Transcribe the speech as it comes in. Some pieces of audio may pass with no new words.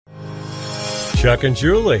Chuck and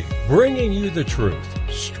Julie, bringing you the truth,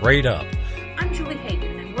 straight up. I'm Julie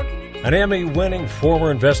Hayden, and working An Emmy-winning former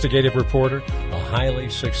investigative reporter, a highly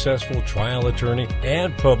successful trial attorney,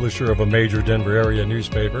 and publisher of a major Denver area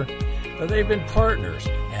newspaper. They've been partners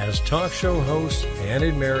as talk show hosts and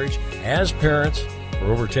in marriage, as parents for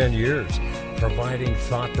over 10 years, providing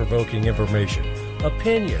thought-provoking information,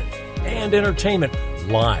 opinion, and entertainment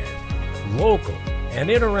live, local, and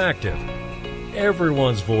interactive.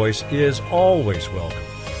 Everyone's voice is always welcome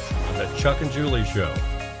on the Chuck and Julie Show.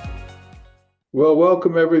 Well,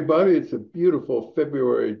 welcome everybody. It's a beautiful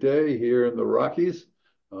February day here in the Rockies.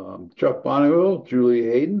 Chuck Bonneville, Julie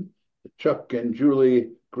Hayden, the Chuck and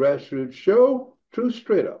Julie Grassroots Show, Truth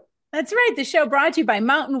Straight Up. That's right. The show brought to you by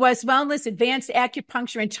Mountain West Wellness, Advanced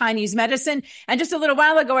Acupuncture and Chinese Medicine. And just a little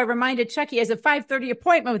while ago, I reminded Chuck he has a 5:30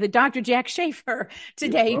 appointment with a Dr. Jack Schaefer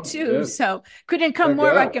today, too. Yes. So couldn't come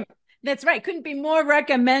more recommended. That's right. Couldn't be more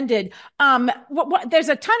recommended. There's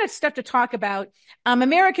a ton of stuff to talk about.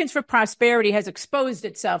 Americans for Prosperity has exposed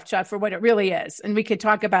itself, Chuck, for what it really is. And we could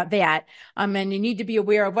talk about that. And you need to be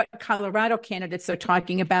aware of what Colorado candidates are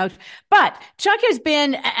talking about. But Chuck has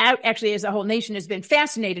been, actually, as the whole nation has been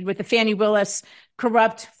fascinated with the Fani Willis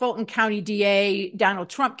corrupt Fulton County DA Donald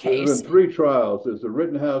Trump case. There's been three trials. There's the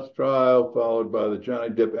Rittenhouse trial, followed by the Johnny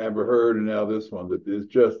Depp Amber Heard, and now this one that is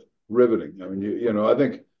just riveting. I mean,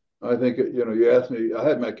 I think, you asked me, I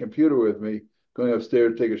had my computer with me going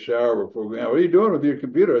upstairs to take a shower before going out. What are you doing with your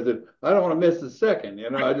computer? I said, I don't want to miss a second.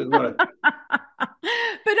 I just want to.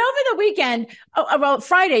 But over the weekend,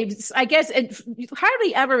 Friday, I guess it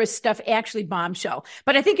hardly ever is stuff actually bombshell.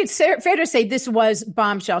 But I think it's fair to say this was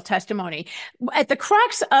bombshell testimony. At the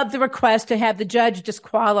crux of the request to have the judge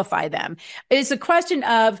disqualify them is a question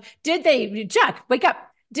of, Chuck, wake up.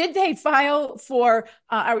 Did they file for,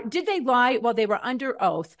 or did they lie while they were under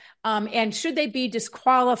oath? And should they be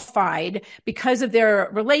disqualified because of their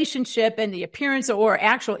relationship and the appearance or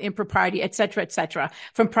actual impropriety, et cetera,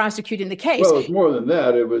 from prosecuting the case? Well, it's more than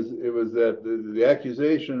that. It was that the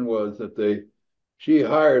accusation was that she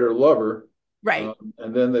hired her lover. Right.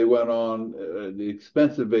 And then they went on the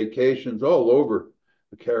expensive vacations all over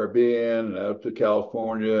the Caribbean and out to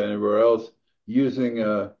California and everywhere else using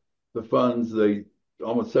the funds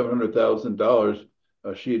almost $700,000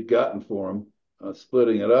 she had gotten for him,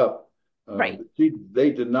 splitting it up. Right. They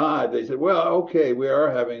denied. They said, "Well, okay, we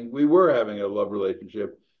were having a love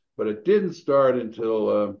relationship, but it didn't start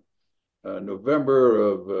until November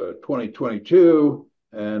of 2022,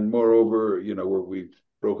 and moreover, where we've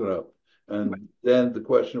broken up." And then the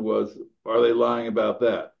question was, are they lying about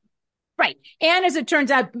that? Right. And as it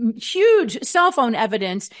turns out, huge cell phone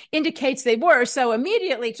evidence indicates they were. So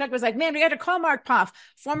immediately Chuck was like, man, we got to call Mark Pfoff,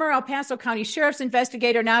 former El Paso County Sheriff's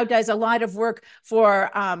investigator, now does a lot of work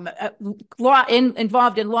for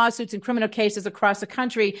involved in lawsuits and criminal cases across the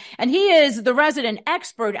country. And he is the resident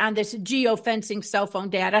expert on this geofencing cell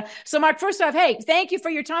phone data. So Mark, first off, hey, thank you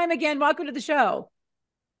for your time again. Welcome to the show.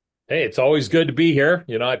 Hey, it's always good to be here.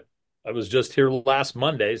 I was just here last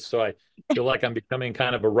Monday, so I feel like I'm becoming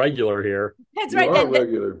kind of a regular here. That's right.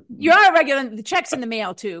 You are a regular. The check's in the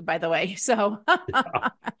mail too, by the way. So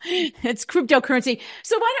it's cryptocurrency.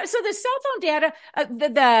 So the cell phone data,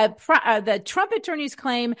 the Trump attorney's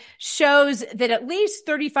claim shows that at least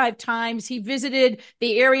 35 times he visited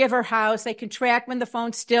the area of her house. They can track when the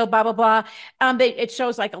phone's still, blah, blah, blah. It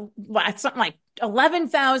shows something like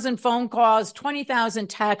 11,000 phone calls, 20,000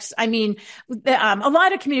 texts. I mean, a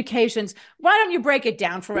lot of communications. Why don't you break it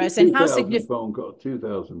down for us and how significant?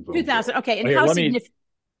 2,000 phone 2,000. Okay. And how significant?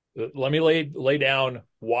 Let me lay down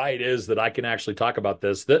why it is that I can actually talk about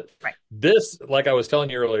this. This, like I was telling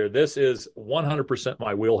you earlier, this is 100%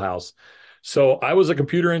 my wheelhouse. So I was a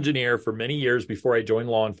computer engineer for many years before I joined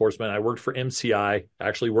law enforcement. I worked for MCI,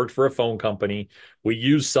 actually worked for a phone company. We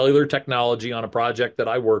used cellular technology on a project that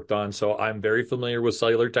I worked on, so I'm very familiar with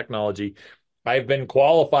cellular technology. I've been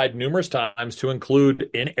qualified numerous times, to include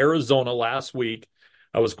in Arizona last week.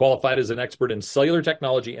 I was qualified as an expert in cellular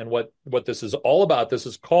technology, and what this is all about, this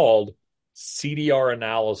is called CDR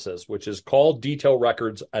analysis, which is called detail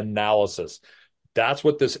records analysis. That's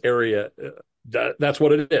what this area that's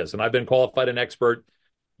what it is. And I've been qualified an expert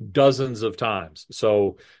dozens of times.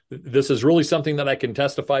 So this is really something that I can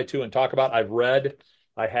testify to and talk about. I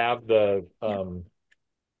have the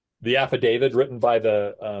affidavit written by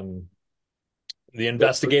the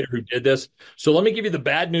investigator who did this. So let me give you the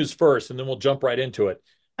bad news first, and then we'll jump right into it.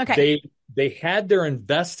 Okay. They had their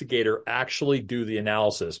investigator actually do the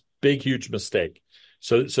analysis. Big, huge mistake.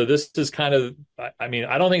 So this is kind of, I mean,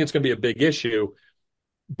 I don't think it's going to be a big issue.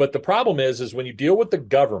 But the problem is when you deal with the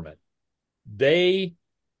government, they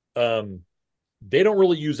they don't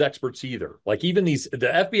really use experts either. Like even the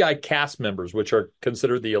FBI cast members, which are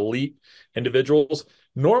considered the elite individuals,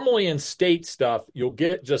 normally in state stuff, you'll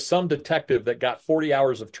get just some detective that got 40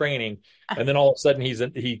 hours of training, and then all of a sudden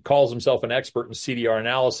he calls himself an expert in CDR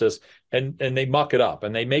analysis, and they muck it up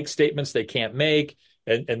and they make statements they can't make.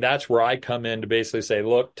 And that's where I come in to basically say,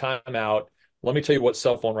 look, time out. Let me tell you what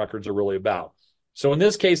cell phone records are really about. So in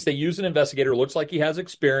this case, they use an investigator who looks like he has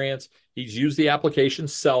experience. He's used the application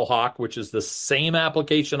CellHawk, which is the same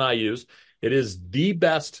application I use. It is the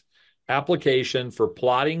best application for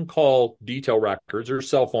plotting call detail records or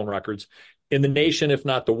cell phone records in the nation, if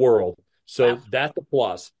not the world. So that's a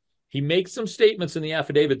plus. He makes some statements in the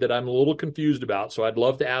affidavit that I'm a little confused about, so I'd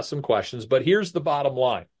love to ask some questions. But here's the bottom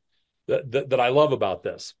line that I love about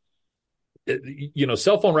this.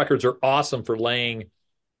 Cell phone records are awesome for laying.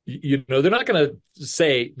 They're not going to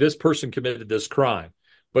say this person committed this crime,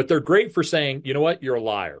 but they're great for saying, you know what, you're a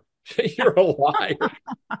liar. You're a liar.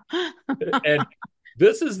 And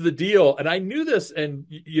this is the deal. And I knew this. And,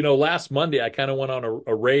 last Monday, I kind of went on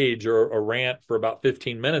a rage or a rant for about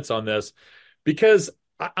 15 minutes on this because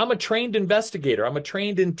I'm a trained investigator. I'm a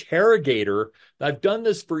trained interrogator. I've done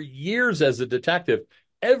this for years as a detective.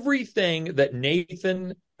 Everything that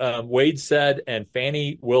Nathan Wade said and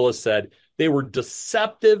Fani Willis said, they were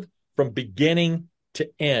deceptive from beginning to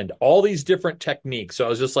end. All these different techniques. So I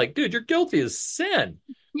was just like, dude, you're guilty as sin.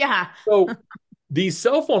 Yeah. So these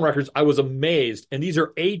cell phone records, I was amazed. And these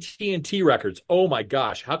are AT&T records. Oh my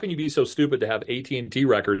gosh. How can you be so stupid to have AT&T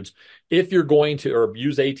records if you're going to, or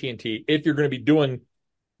use AT&T, if you're going to be doing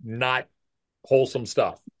not wholesome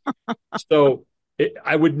stuff? So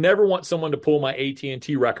I would never want someone to pull my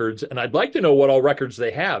AT&T records, and I'd like to know what all records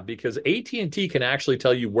they have because AT&T can actually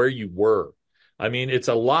tell you where you were. I mean, it's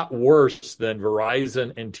a lot worse than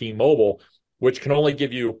Verizon and T-Mobile, which can only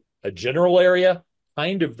give you a general area,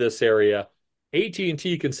 kind of this area.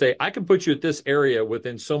 AT&T can say, I can put you at this area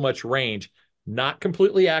within so much range. Not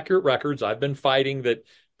completely accurate records. I've been fighting that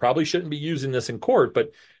probably shouldn't be using this in court,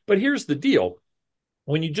 but here's the deal.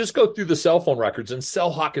 When you just go through the cell phone records, and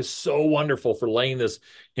CellHawk is so wonderful for laying this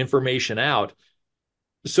information out.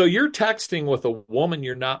 So you're texting with a woman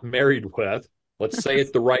you're not married with. Let's say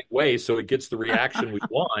it the right way so it gets the reaction we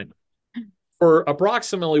want. For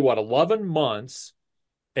approximately, 11 months,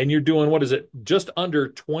 and you're doing, just under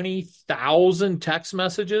 20,000 text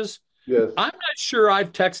messages? Yes. I'm not sure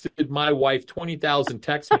I've texted my wife 20,000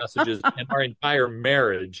 text messages in our entire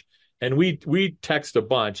marriage, and we text a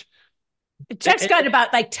bunch. Chuck's got about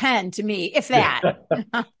 10 to me, if that.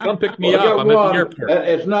 Come pick me up. I'm at the airport.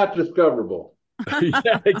 It's not discoverable.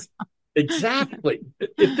 Yeah, exactly.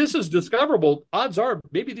 If this is discoverable, odds are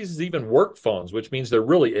maybe these is even work phones, which means they're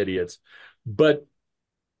really idiots. But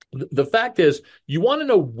the fact is, you want to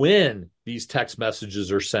know when these text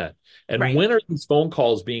messages are sent and when are these phone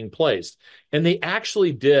calls being placed. And they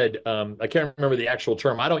actually did. I can't remember the actual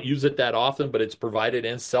term. I don't use it that often, but it's provided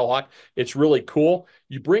in CellHawk. It's really cool.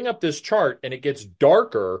 You bring up this chart and it gets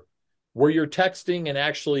darker where you're texting and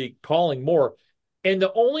actually calling more. And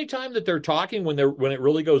the only time that they're talking when it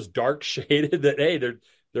really goes dark shaded that, hey,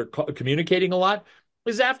 they're communicating a lot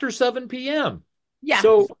is after 7 p.m. Yeah.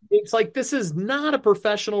 So it's like, this is not a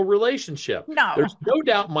professional relationship. No. There's no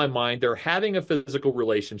doubt in my mind they're having a physical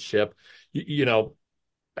relationship,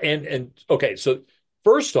 and okay. So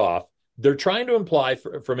first off, they're trying to imply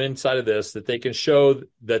from inside of this that they can show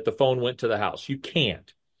that the phone went to the house. You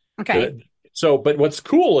can't. Okay. So, but what's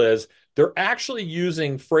cool is they're actually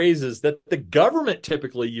using phrases that the government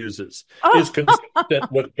typically uses is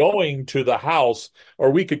consistent with going to the house,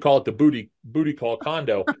 or we could call it the booty call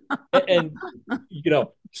condo. And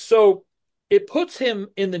so it puts him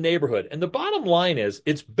in the neighborhood. And the bottom line is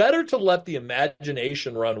it's better to let the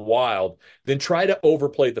imagination run wild than try to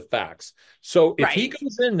overplay the facts. So if he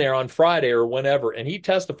goes in there on Friday or whenever, and he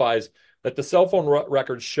testifies that the cell phone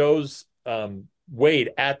record shows Wade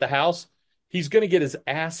at the house, he's going to get his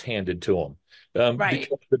ass handed to him.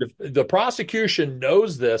 Because the prosecution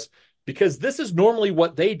knows this because this is normally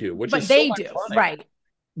what they do, right?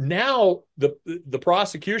 Now the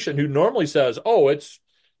prosecution, who normally says, "Oh, it's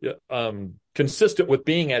consistent with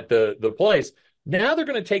being at the place," now they're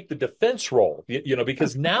going to take the defense role,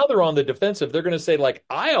 because now they're on the defensive. They're going to say, like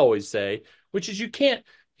I always say, which is, you can't.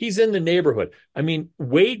 He's in the neighborhood. I mean,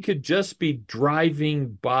 Wade could just be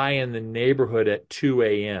driving by in the neighborhood at 2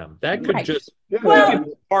 a.m. That could just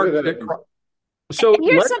So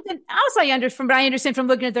here's something else I understand from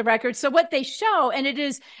looking at the record. So what they show, and it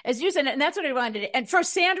is, as you said, and that's what I wanted. And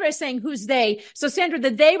first, Sandra is saying, who's they? So Sandra, the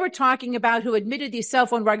they were talking about who admitted these cell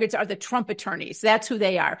phone records are the Trump attorneys. That's who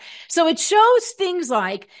they are. So it shows things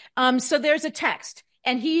like, so there's a text.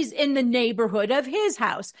 and he's in the neighborhood of his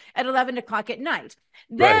house at 11 o'clock at night.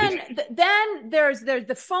 Then, then there's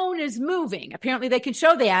the phone is moving. Apparently they can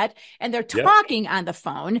show that, and they're talking on the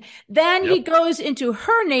phone. Then he goes into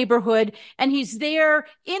her neighborhood, and he's there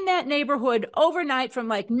in that neighborhood overnight from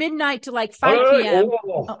like midnight to like 5 p.m.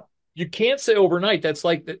 You can't say overnight. That's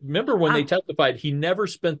like, remember when they testified, he never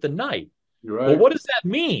spent the night. You're right. Well, what does that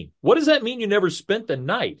mean? What does that mean you never spent the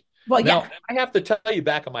night? Well, now, I have to tell you,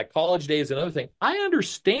 back in my college days, another thing, I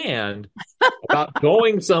understand about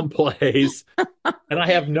going someplace, and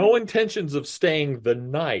I have no intentions of staying the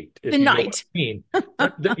night. If you know what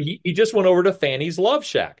I mean. He just went over to Fanny's Love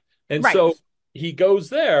Shack. And so he goes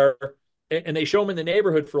there, and they show him in the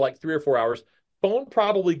neighborhood for like 3 or 4 hours. Phone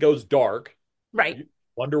probably goes dark. Right. You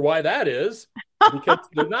wonder why that is. Because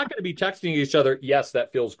they're not going to be texting each other, yes,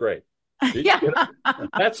 that feels great.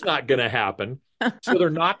 That's not going to happen. So they're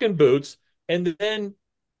knocking boots, and then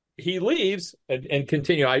he leaves and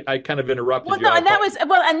continue. I kind of interrupted you.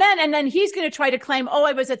 And then he's going to try to claim,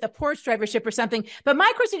 I was at the Porsche drivership or something. But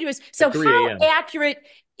my question to you is, so how accurate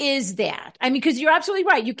is that? I mean, because you're absolutely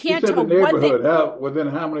right. You can't tell the neighborhood. Within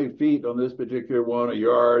how many feet on this particular one, or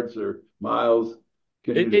yards or miles?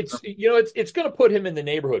 It's going to put him in the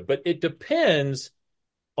neighborhood, but it depends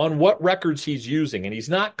on what records he's using. And he's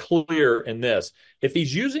not clear in this. If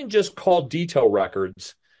he's using just call detail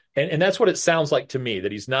records, and that's what it sounds like to me,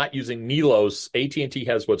 that he's not using NELOS. AT&T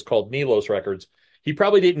has what's called NELOS records. He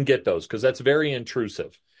probably didn't get those because that's very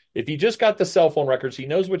intrusive. If he just got the cell phone records, he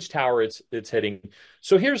knows which tower it's hitting.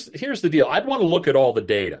 So here's the deal. I'd want to look at all the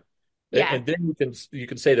data. Yeah. And then you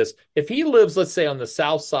can say this. If he lives, let's say, on the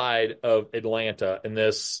south side of Atlanta in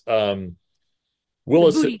this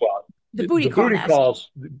Willis, the booty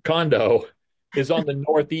calls condo is on the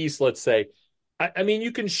northeast, let's say. I mean,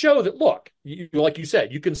 you can show that, look, like you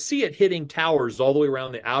said, you can see it hitting towers all the way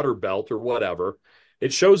around the outer belt or whatever.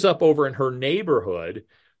 It shows up over in her neighborhood.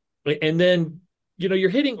 And then, you're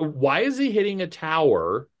hitting, why is he hitting a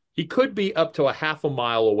tower? He could be up to a half a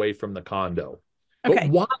mile away from the condo. Okay. But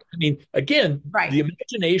why? I mean, again, the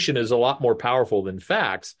imagination is a lot more powerful than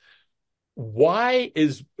facts. Why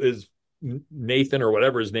is Nathan, or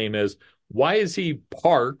whatever his name is, why is he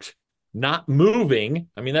parked, not moving?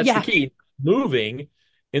 I mean, that's the key. Moving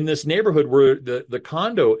in this neighborhood where the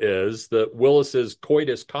condo is, the Willis's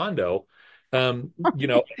coitus condo,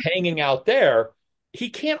 hanging out there. He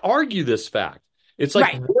can't argue this fact. It's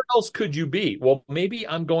like, where else could you be? Well, maybe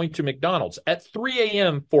I'm going to McDonald's at 3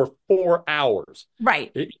 a.m. for 4 hours.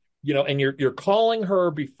 Right. And you're calling her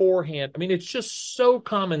beforehand. I mean, it's just so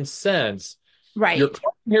common sense. Right. You're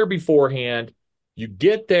calling here beforehand. You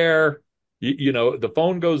get there, the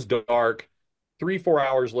phone goes dark. 3-4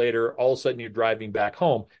 hours later, all of a sudden you're driving back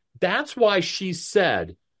home. That's why she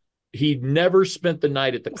said he never spent the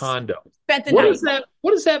night at the condo. Spent the night.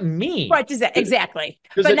 What does that mean? What does that exactly?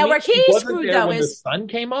 But now where he's screwed though is the sun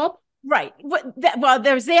came up. Right. Well,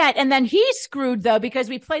 there's that. And then he's screwed, though, because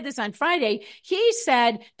we played this on Friday. He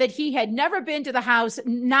said that he had never been to the house,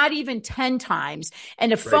 not even 10 times.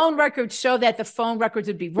 And the phone records show that the phone records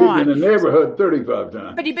would be wrong. He'd been in the neighborhood 35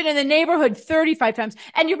 times. But he'd been in the neighborhood 35 times.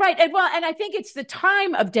 And you're right. And I think it's the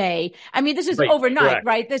time of day. I mean, this is overnight,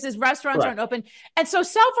 right? This is restaurants aren't open. And so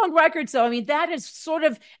cell phone records, though, I mean, that is sort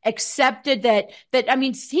of accepted that I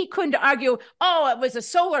mean, he couldn't argue, it was a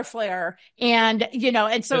solar flare. And,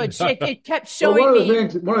 and so it kept showing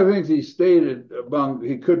one of the things he stated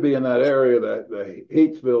he could be in that area, the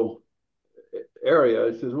Hatesville area.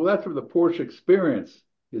 He says, well, that's where the Porsche Experience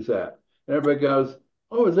is at. And everybody goes,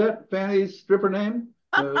 is that Fanny's stripper name?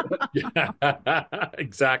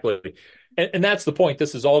 Exactly. And that's the point.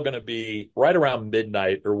 This is all going to be right around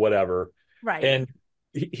midnight or whatever. Right. And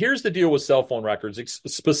here's the deal with cell phone records,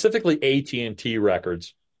 specifically AT&T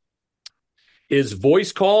records, is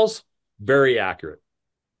voice calls very accurate.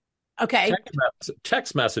 Okay.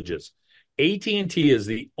 Text messages. AT&T is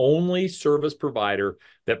the only service provider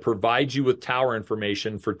that provides you with tower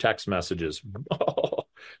information for text messages. Oh,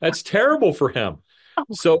 that's terrible for him.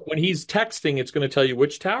 So when he's texting, it's going to tell you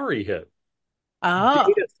which tower he hit.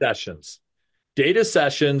 Data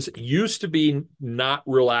sessions used to be not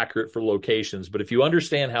real accurate for locations, but if you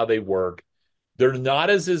understand how they work, they're not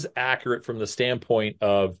as accurate from the standpoint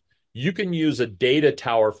of you can use a data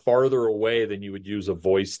tower farther away than you would use a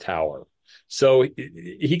voice tower. So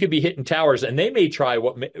he could be hitting towers, and they may try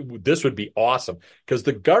this would be awesome, because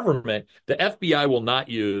the government, the FBI, will not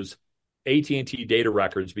use AT&T data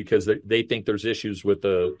records because they think there's issues with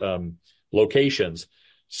the locations.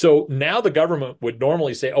 So now the government would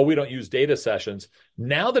normally say, oh, we don't use data sessions.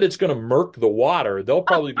 Now that it's going to murk the water, they'll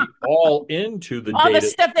probably be all into the all data the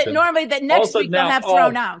stuff that normally that next week they'll have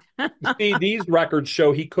thrown out. See, these records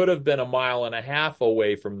show he could have been a mile and a half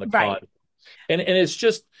away from the condo. And it's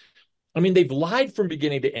just, I mean, they've lied from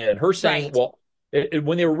beginning to end. Her saying, well,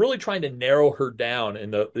 when they were really trying to narrow her down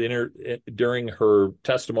during her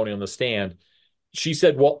testimony on the stand, she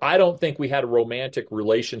said, well, I don't think we had a romantic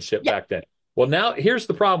relationship back then. Well, now here's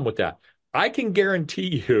the problem with that. I can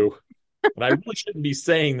guarantee you, and I really shouldn't be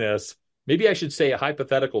saying this, maybe I should say a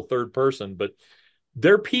hypothetical third person, but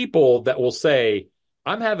there are people that will say,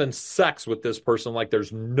 I'm having sex with this person like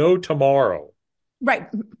there's no tomorrow. Right.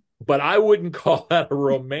 But I wouldn't call that a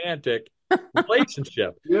romantic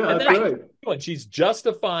relationship. Yeah, that's right. And she's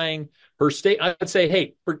justifying her state. I'd say,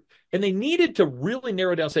 hey, and they needed to really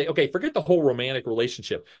narrow down, say, okay, forget the whole romantic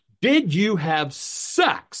relationship. Did you have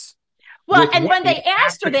sex? Well, and when they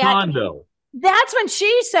asked her that, condo? That's when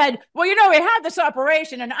she said, well, you know, we had this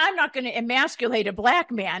operation and I'm not going to emasculate a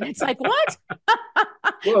black man. It's like, what?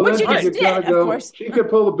 Well, which you just did, of course. She could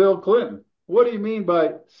pull a Bill Clinton. What do you mean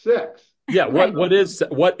by sex? Yeah, what is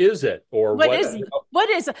it, or what is?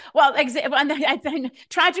 Well,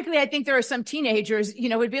 tragically, I think there are some teenagers,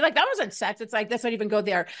 would be like, that wasn't sex. It's like, let's not even go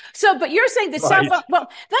there. So, but you're saying the cell phone. Well,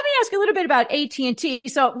 let me ask you a little bit about AT&T.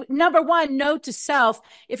 So, number one, note to self: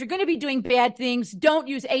 if you're going to be doing bad things, don't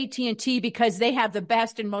use AT&T because they have the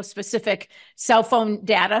best and most specific cell phone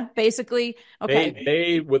data. Basically, okay.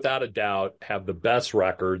 They without a doubt have the best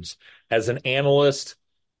records. As an analyst,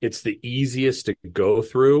 it's the easiest to go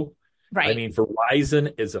through. Right. I mean,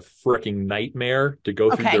 Verizon is a freaking nightmare to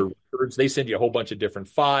go through their records. They send you a whole bunch of different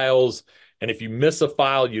files. And if you miss a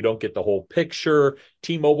file, you don't get the whole picture.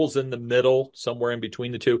 T-Mobile's in the middle, somewhere in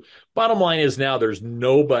between the two. Bottom line is now there's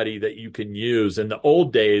nobody that you can use. In the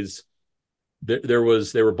old days, they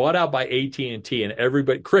were bought out by AT&T and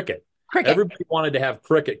everybody wanted to have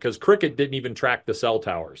Cricket because Cricket didn't even track the cell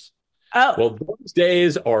towers. Oh. Well, those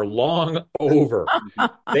days are long over.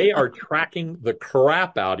 They are tracking the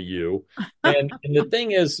crap out of you. And the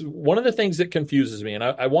thing is, one of the things that confuses me, and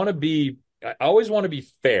I always want to be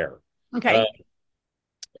fair. Okay.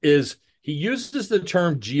 Is he uses the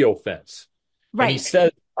term geofence. Right. And he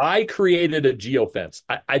said, I created a geofence.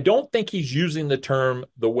 I don't think he's using the term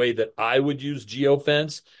the way that I would use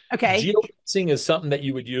geofence. Okay. Geofencing is something that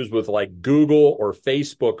you would use with like Google or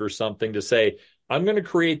Facebook or something to say, I'm going to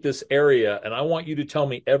create this area and I want you to tell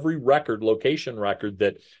me every location record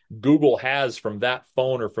that Google has from that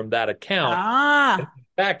phone or from that account. In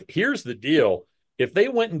fact, here's the deal. If they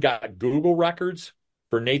went and got Google records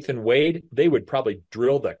for Nathan Wade, they would probably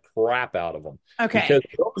drill the crap out of them. Okay. Because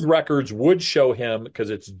those records would show him, because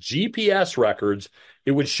it's GPS records,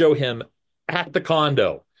 it would show him at the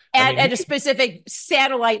condo. At a specific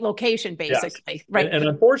satellite location, basically. Yes. Right. And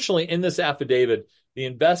unfortunately, in this affidavit, the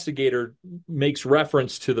investigator makes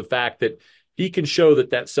reference to the fact that he can show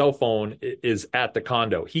that cell phone is at the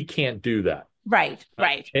condo. He can't do that. Right.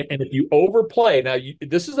 And if you overplay, now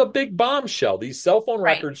this is a big bombshell. These cell phone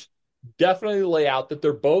records definitely lay out that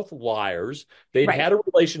they're both liars. They'd had a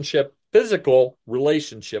relationship, physical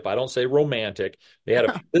relationship. I don't say romantic. They had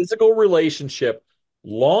a physical relationship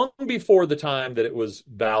long before the time that it was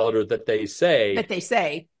valid or that they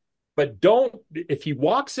say. But if he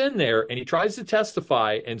walks in there and he tries to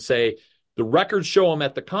testify and say the records show him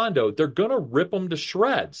at the condo, they're going to rip him to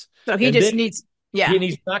shreds. So he needs. And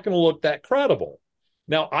he's not going to look that credible.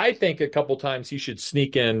 Now, I think a couple times he should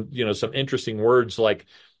sneak in, some interesting words like,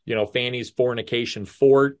 Fanny's fornication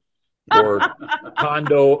fort or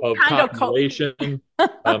condo of copulation,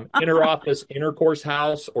 interoffice intercourse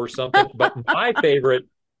house or something. But my favorite,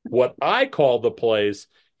 what I call the place,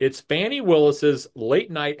 it's Fani Willis's late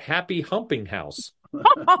night happy humping house.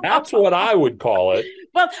 That's what I would call it.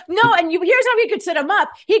 Well, no, and here's how he could set him up.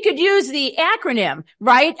 He could use the acronym,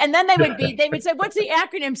 right? And then they would say, what's the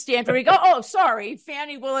acronym stand for? We go, oh, sorry,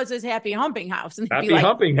 Fani Willis's happy humping house. And happy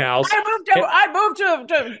humping house. I moved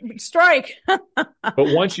to strike. But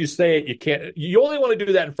once you say it, you only want to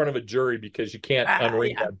do that in front of a jury because you can't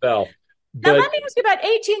unring that bell. Now, let me ask you about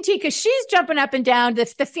AT&T, because she's jumping up and down. The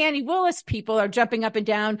Fani Willis people are jumping up and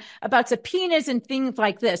down about subpoenas and things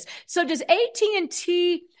like this. So does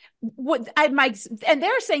AT&T, and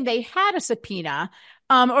they're saying they had a subpoena,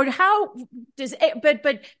 or how does,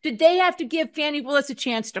 but did they have to give Fani Willis a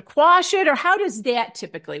chance to quash it, or how does that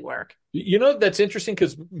typically work? That's interesting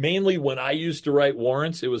because mainly when I used to write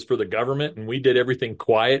warrants, it was for the government and we did everything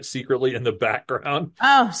quiet, secretly in the background.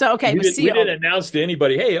 Oh, so okay. We didn't announce to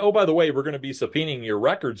anybody, hey, oh, by the way, we're going to be subpoenaing your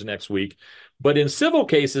records next week. But in civil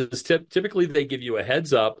cases, typically they give you a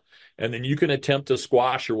heads up and then you can attempt to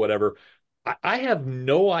squash or whatever. I have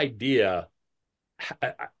no idea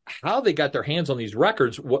how they got their hands on these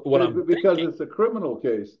records. What I'm because thinking, it's a criminal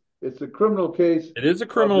case. It's a criminal case. it is a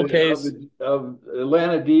criminal case of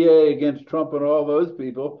Atlanta DA against Trump and all those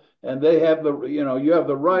people, and they have you have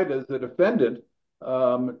the right as a defendant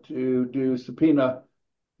to do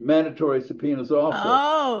mandatory subpoenas also.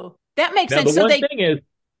 Oh, that makes now, sense. The one thing is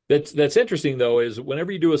that's interesting though is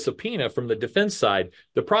whenever you do a subpoena from the defense side,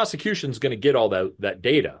 the prosecution's going to get all that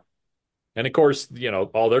data. And of course,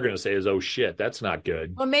 all they're going to say is, "Oh shit, that's not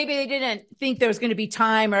good." Well, maybe they didn't think there was going to be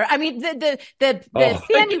time, or I mean, the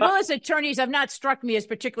Fani Willis attorneys have not struck me as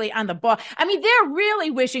particularly on the ball. I mean, they're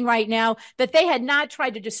really wishing right now that they had not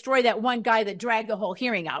tried to destroy that one guy that dragged the whole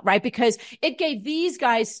hearing out, right? Because it gave these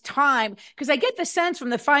guys time. Because I get the sense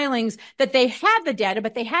from the filings that they had the data,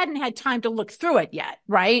 but they hadn't had time to look through it yet,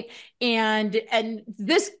 right? And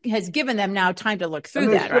this has given them now time to look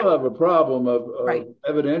through that. They still have a problem of right.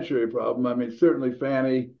 evidentiary problem. I mean, certainly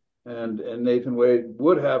Fanni and Nathan Wade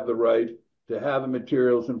would have the right to have the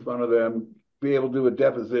materials in front of them, be able to do a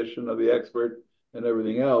deposition of the expert and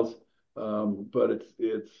everything else. But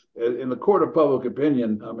it's in the court of public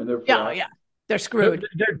opinion. I mean, they're screwed.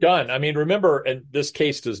 They're done. I mean, remember, and this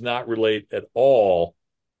case does not relate at all,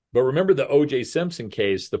 but remember the O.J. Simpson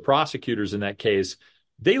case, the prosecutors in that case,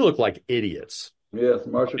 they look like idiots. Yes,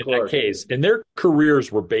 Marcia in Clark. that case, and their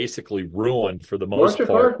careers were basically ruined for the most part.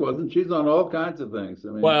 Marcia Clark wasn't. She's on all kinds of things. I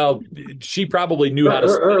mean, well, she probably knew how to.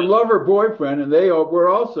 Her lover boyfriend, and they were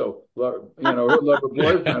also, her lover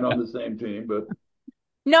boyfriend on the same team. But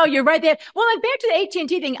no, you're right there. Well, and back to the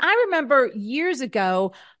AT&T thing. I remember years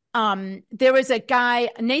ago, there was a guy,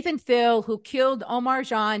 Nathan Thill, who killed Omar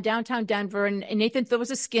Jah in downtown Denver, and Nathan Thill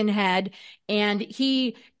was a skinhead, and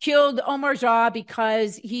he killed Omar Jah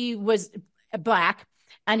because he was Black,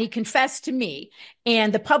 and he confessed to me.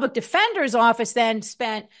 And the public defender's office then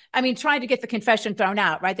tried to get the confession thrown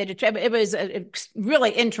out, right? It was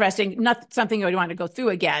really interesting, not something I would want to go through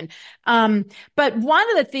again. But one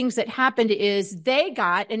of the things that happened is they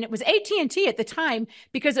got, and it was AT&T at the time,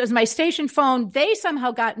 because it was my station phone, they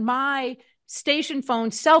somehow got my station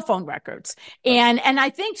phone, cell phone records. And I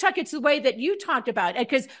think, Chuck, it's the way that you talked about it,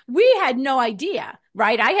 because we had no idea,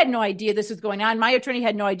 right? I had no idea this was going on. My attorney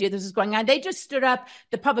had no idea this was going on. They just stood up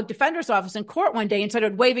the public defender's office in court one day and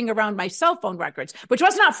started waving around my cell phone records, which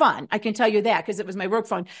was not fun. I can tell you that, because it was my work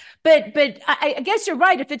phone. But I guess you're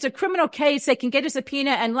right. If it's a criminal case, they can get a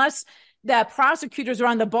subpoena unless the prosecutors are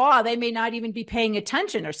on the ball. They may not even be paying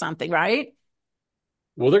attention or something, right?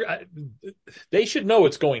 Well, they should know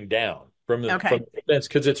it's going down. From the defense,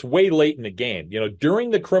 because it's way late in the game.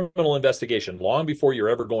 During the criminal investigation, long before you're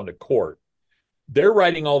ever going to court, they're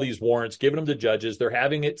writing all these warrants, giving them to judges. They're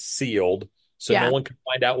having it sealed so no one can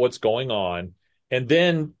find out what's going on. And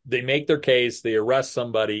then they make their case, they arrest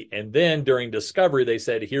somebody, and then during discovery, they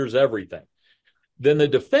said, here's everything. Then the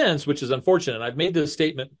defense, which is unfortunate, and I've made this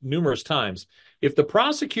statement numerous times, if the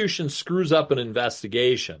prosecution screws up an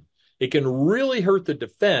investigation, it can really hurt the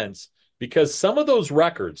defense, because some of those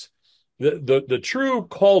records, the true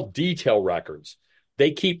call detail records,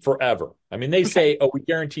 they keep forever. I mean, they say, we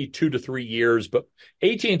guarantee 2 to 3 years, but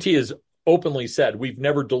AT&T has openly said we've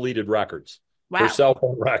never deleted records for cell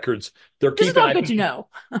phone records. They're keeping. This is all good to know.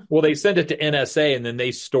 Well, they send it to NSA and then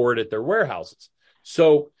they store it at their warehouses.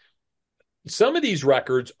 So some of these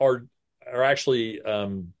records are actually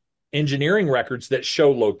engineering records that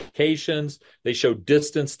show locations. They show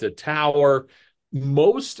distance to tower.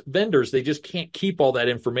 Most vendors, they just can't keep all that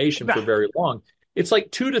information for very long. It's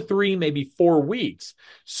like 2 to 3, maybe 4 weeks.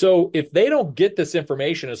 So if they don't get this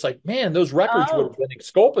information, it's like, man, those records would have been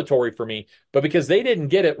exculpatory for me. But because they didn't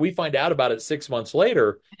get it, we find out about it 6 months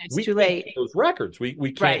later. It's too late. Those records, we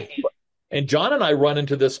can't. Right. And John and I run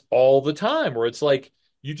into this all the time, where it's like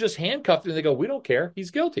you just handcuff him and they go, we don't care.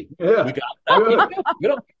 He's guilty. Yeah. We got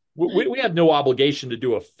that. We have no obligation to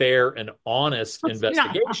do a fair and honest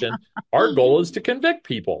investigation. Our goal is to convict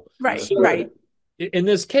people. Right, so, right. In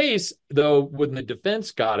this case, though, when the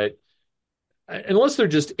defense got it, unless they're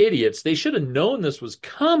just idiots, they should have known this was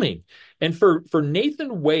coming. And for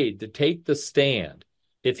Nathan Wade to take the stand,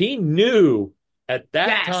 if he knew at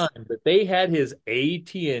that time that they had his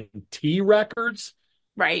AT&T records,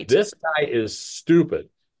 right, this guy is stupid.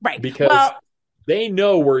 Right. Because they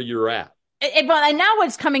know where you're at. And now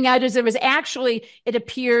what's coming out is there was actually, it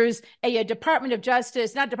appears, a Department of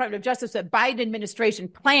Justice, not Department of Justice, a Biden administration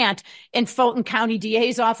plant in Fulton County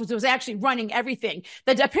DA's office that was actually running everything.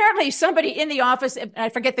 That apparently somebody in the office, I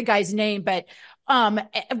forget the guy's name, but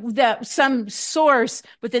some source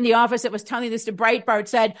within the office that was telling this to Breitbart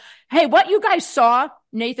said, hey, what you guys saw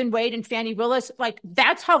Nathan Wade and Fani Willis, like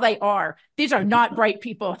that's how they are. These are not bright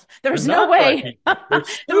people. There's They're no not way. bright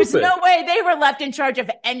There was no way they were left in charge of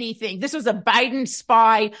anything. This was a Biden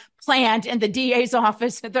spy plant in the DA's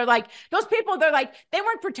office. They're like, those people, they're like, they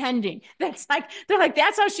weren't pretending. They're like,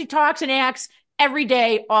 that's how she talks and acts every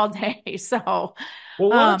day, all day. So, well, a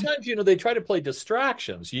lot of times, they try to play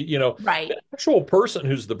distractions. Right. The actual person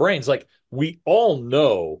who's the brains, like we all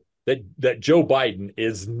know that Joe Biden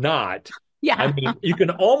is not. Yeah. I mean, you can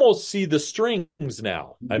almost see the strings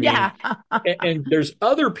now. I mean, Yeah. and there's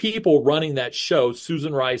other people running that show.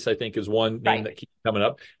 Susan Rice, I think, is one name that keeps coming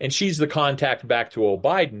up, and she's the contact back to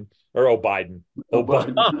Obama. Well,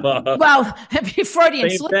 Freudian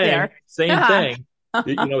slip there. Same thing.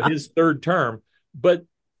 His third term. But,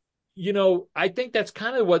 I think that's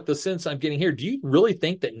kind of what the sense I'm getting here. Do you really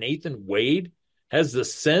think that Nathan Wade has the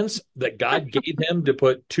sense that God gave him to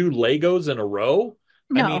put two Legos in a row?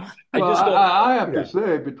 No. I mean, I have to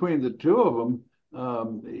say, between the two of them,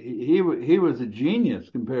 he was a genius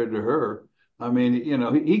compared to her. I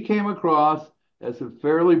mean, he came across as a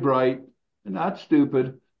fairly bright, not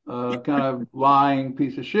stupid, kind of lying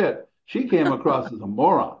piece of shit. She came across as a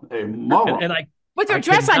moron. And with her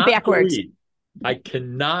dress on backwards. I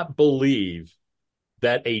cannot believe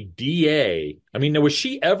that a DA. I mean, was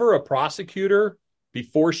she ever a prosecutor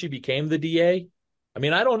before she became the DA? I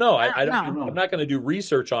mean, I don't know. I don't, I'm not going to do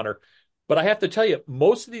research on her, but I have to tell you,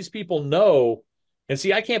 most of these people know. And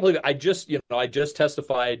see, I can't believe it. I just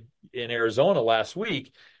testified in Arizona last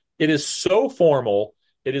week. It is so formal.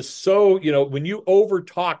 It is so, when you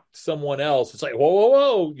overtalk someone else, it's like,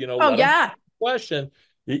 whoa. Oh, yeah. Question,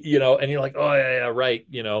 and you're like, oh, yeah, right.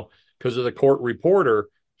 Because of the court reporter.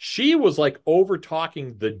 She was like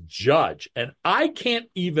over-talking the judge. And I can't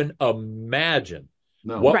even imagine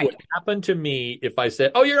what would happen to me if I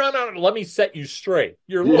said, oh, Your Honor, let me set you straight.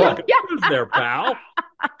 You're looking there, pal.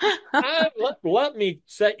 Let me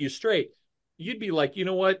set you straight. You'd be like, you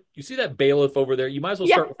know what? You see that bailiff over there? You might as well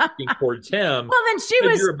start walking towards him. Well, then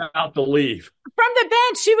you're about to leave. From the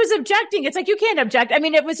bench, she was objecting. It's like, you can't object. I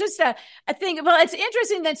mean, it was just a thing. Well, it's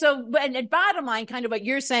interesting that and bottom line, kind of what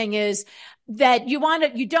you're saying is that you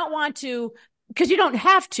don't want to, because you don't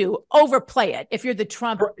have to overplay it if you're the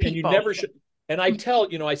Trump people. And you never should. And I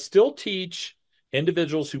I still teach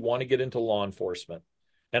individuals who want to get into law enforcement.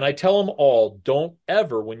 And I tell them all, don't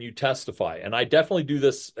ever, when you testify, and I definitely do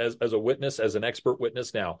this as a witness, as an expert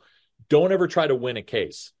witness now, don't ever try to win a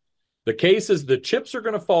case. The case is the chips are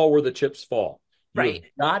going to fall where the chips fall. You've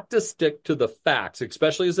got to stick to the facts,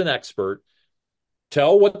 especially as an expert.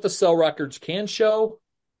 Tell what the cell records can show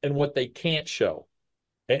and what they can't show.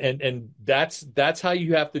 And that's how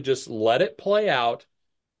you have to just let it play out.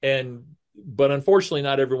 But unfortunately,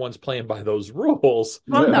 not everyone's playing by those rules.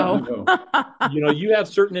 Well, no. You have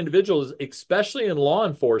certain individuals, especially in law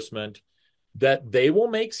enforcement, that they will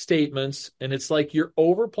make statements, and it's like you're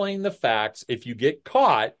overplaying the facts. If you get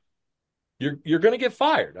caught, you're going to get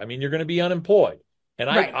fired. I mean, you're going to be unemployed. And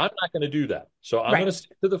I'm not going to do that. So I'm going to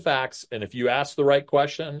stick to the facts. And if you ask the right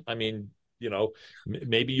question, I mean,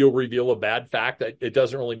 maybe you'll reveal a bad fact that it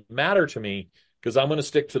doesn't really matter to me because I'm going to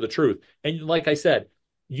stick to the truth. And like I said,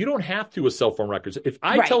 you don't have to with cell phone records. If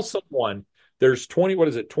I tell someone there's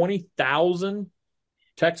 20,000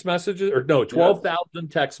 text messages, or no, 12,000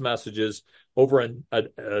 text messages over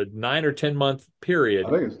a 9 or 10 month period.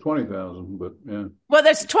 I think it's 20,000, but yeah. Well,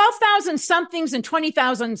 there's 12,000 somethings and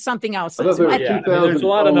 20,000 something else. There's a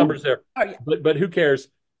lot of numbers there. Oh, yeah. But who cares?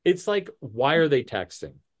 It's like, why are they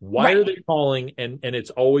texting? Why are they calling? And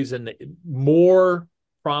it's always more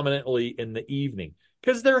prominently in the evening.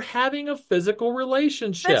 Because they're having a physical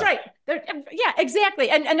relationship. That's right. Yeah, exactly.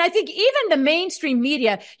 And I think even the mainstream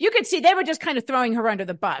media, you could see they were just kind of throwing her under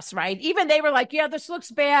the bus, right? Even they were like, yeah, this looks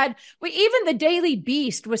bad. Even the Daily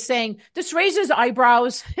Beast was saying, this raises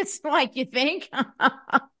eyebrows. It's like, you think?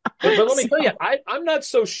 but let me tell you, I'm not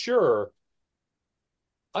so sure.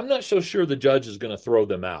 I'm not so sure the judge is going to throw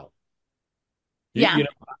them out.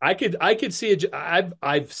 I could see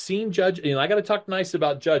I've seen judges, I got to talk nice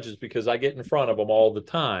about judges because I get in front of them all the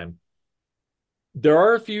time. There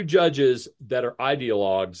are a few judges that are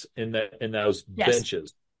ideologues in those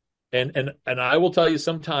benches. And I will tell you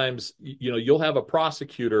sometimes, you'll have a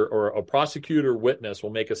prosecutor or a prosecutor witness will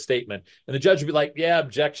make a statement and the judge will be like, yeah,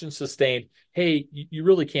 objection sustained. Hey, you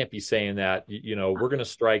really can't be saying that. We're going to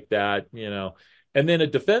strike that, And then a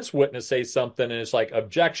defense witness says something and it's like,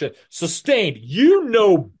 objection sustained.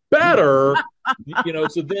 Better.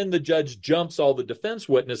 So then the judge jumps all the defense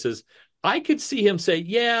witnesses. I could see him say,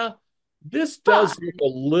 yeah, this does look a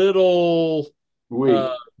little,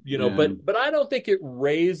 but I don't think it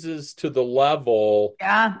raises to the level,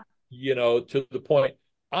 to the point.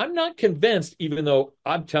 I'm not convinced, even though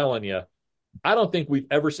I'm telling you, I don't think we've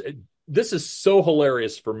ever said this is so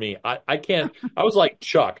hilarious for me. I can't, I was like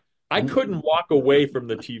Chuck. I couldn't walk away from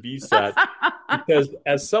the TV set because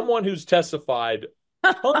as someone who's testified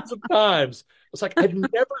tons of times, it's like I've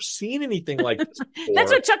never seen anything like this before.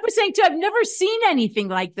 That's what Chuck was saying too. I've never seen anything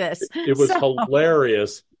like this. It was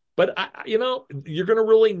hilarious. But you're going to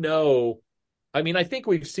really know. I mean, I think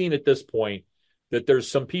we've seen at this point that there's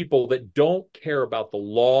some people that don't care about the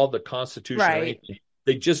law, the Constitution, or anything.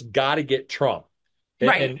 They just got to get Trump.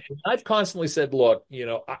 And I've constantly said, look,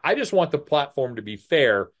 I just want the platform to be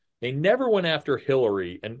fair. They never went after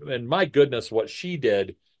Hillary, and my goodness, what she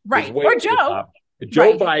did, or Joe.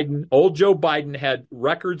 Joe Biden, old Joe Biden had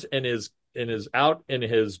records in his out in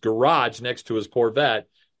his garage next to his Corvette.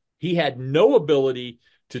 He had no ability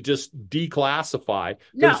to just declassify.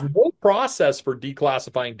 There's no process for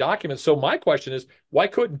declassifying documents. So my question is, why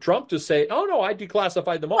couldn't Trump just say, "Oh no, I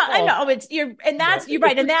declassified them all"? Well, I know you're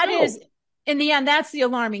right, and that is. In the end, that's the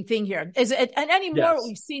alarming thing here. What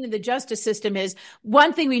we've seen in the justice system is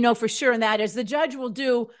one thing we know for sure, and that is the judge will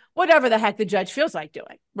do whatever the heck the judge feels like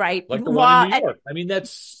doing, right? Like the one in New York. I mean, that's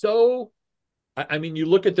so. I mean, you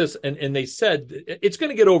look at this, and they said it's going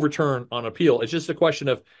to get overturned on appeal. It's just a question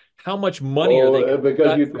of how much money are they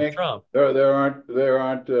going to get from Trump? There aren't.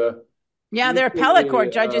 They're appellate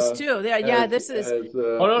court judges too. This is.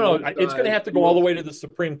 No. It's going to have to go all the way to the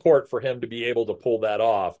Supreme Court for him to be able to pull that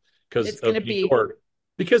off.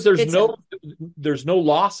 Because there's no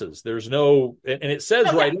losses. There's no, and it says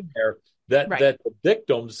in there that the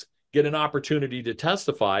victims get an opportunity to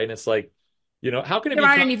testify. And it's like, how can it there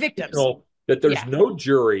aren't any victims that there's no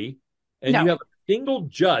jury and you have a single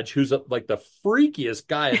judge who's like the freakiest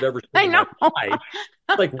guy I've ever seen. I know. In my life.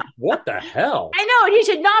 Like, what the hell? I know. He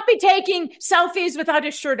should not be taking selfies without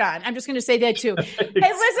his shirt on. I'm just going to say that too. Hey,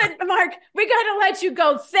 listen, Mark, we got to let you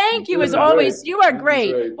go. Thank you as always. You are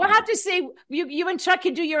great. We'll have to see you and Chuck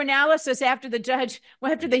can do your analysis after the judge.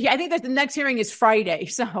 I think that the next hearing is Friday.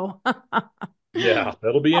 So yeah,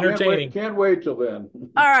 that'll be entertaining. Can't wait till then.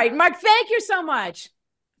 All right, Mark, thank you so much.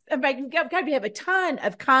 We have a ton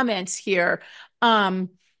of comments here.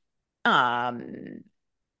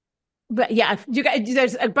 But yeah, you guys,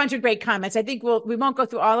 there's a bunch of great comments. I think we won't go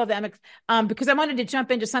through all of them because I wanted to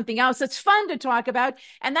jump into something else that's fun to talk about,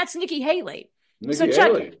 and that's Nikki Haley.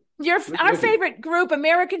 Chuck, our favorite group,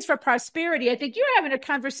 Americans for Prosperity. I think you were having a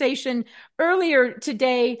conversation earlier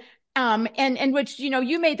today. And which,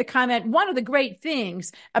 you made the comment, one of the great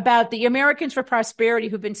things about the Americans for Prosperity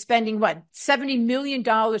who've been spending, $70 million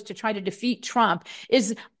to try to defeat Trump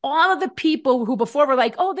is all of the people who before were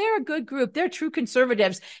like, oh, they're a good group. They're true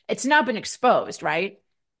conservatives. It's now been exposed, right?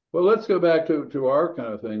 Well, let's go back to our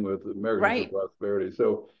kind of thing with Americans for Prosperity.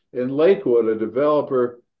 So in Lakewood, a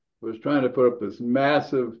developer was trying to put up this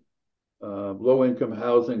massive low-income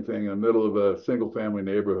housing thing in the middle of a single-family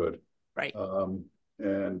neighborhood. Right.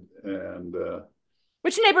 And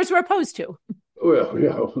which neighbors were opposed to? Well,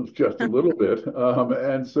 yeah, just a little bit.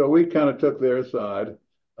 And so we kind of took their side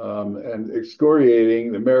and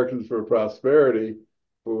excoriating the Americans for Prosperity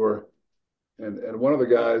and one of the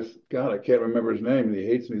guys, God, I can't remember his name. He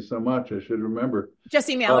hates me so much. I should remember.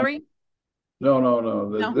 Jesse Mallory?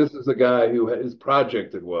 No. This is the guy who his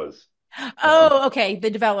project it was. Oh, okay. The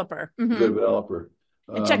developer. Mm-hmm. The developer.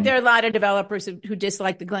 And Chuck, there are a lot of developers who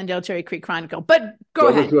dislike the Glendale Cherry Creek Chronicle, but go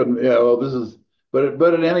ahead.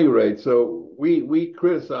 But at any rate, so we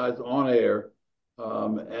criticized on air,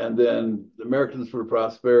 and then the Americans for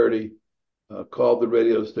Prosperity called the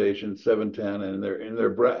radio station 710, and in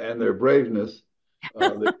their braveness,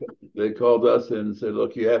 they called us in and said,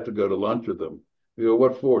 "Look, you have to go to lunch with them." We go,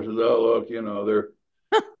 "What for?" She says, "Oh, look,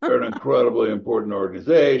 they're an incredibly important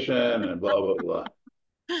organization," and blah blah blah.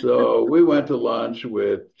 So we went to lunch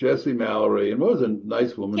with Jesse Mallory, and what was a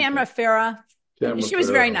nice woman? Tamara Farah. She was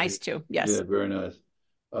very nice too. Yes. Yeah, very nice.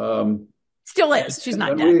 Still is. She's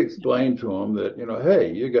not dead. We explained to them that,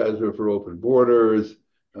 hey, you guys are for open borders.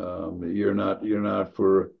 You're not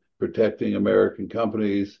for protecting American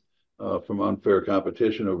companies from unfair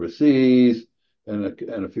competition overseas, and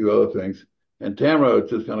a few other things. And Tamara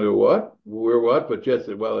just kind of go, "What? We're what?" But Jess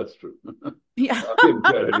said, "Well, that's true." Yeah. I'll give him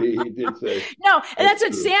credit. He did say. No, and that's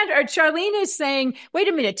what Sandra or Charlene is saying. Wait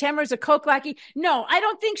a minute, Tamara's a Coke lackey. No, I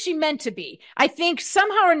don't think she meant to be. I think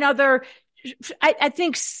somehow or another I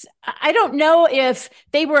think, I don't know if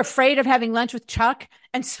they were afraid of having lunch with Chuck,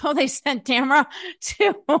 and so they sent Tamara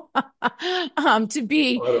to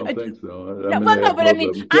be. I don't think so. No, but I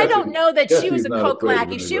mean, I don't know that she was a Coke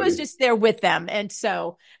lackey. She was anybody. just there with them, and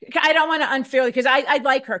so I don't want to unfairly, because I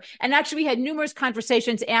like her, and actually we had numerous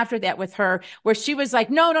conversations after that with her where she was like,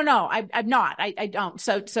 no, I'm not, I don't.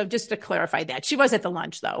 So just to clarify that, she was at the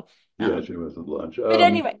lunch though. Yeah, she was at lunch. But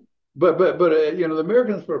anyway. But the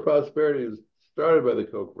Americans for Prosperity was started by the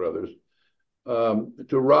Koch brothers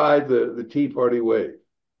to ride the Tea Party wave,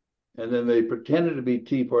 and then they pretended to be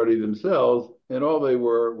Tea Party themselves, and all they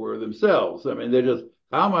were themselves. I mean, they just,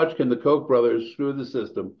 how much can the Koch brothers screw the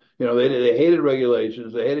system? They hated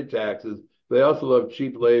regulations, they hated taxes, they also loved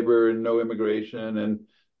cheap labor and no immigration and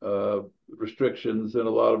restrictions and a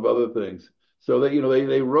lot of other things. So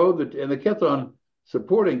they rode and they kept on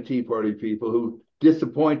supporting Tea Party people who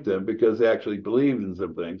disappoint them because they actually believed in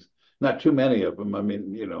some things. Not too many of them. I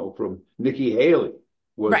mean, from Nikki Haley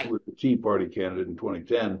was the Tea Party candidate in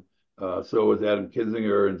 2010. So was Adam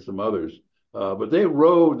Kinzinger and some others. But they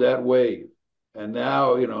rode that wave. And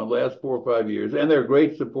now, in the last 4 or 5 years, and they're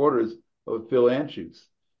great supporters of Phil Anschutz.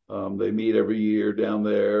 They meet every year down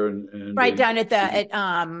there, and down at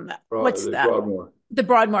what's that? Broadmoor. The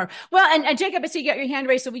Broadmoor. Well, and Jacob, I see you got your hand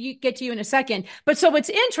raised, so we'll get to you in a second. But so what's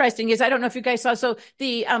interesting is, I don't know if you guys saw, so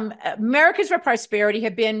the Americans for Prosperity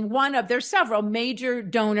have been there's several major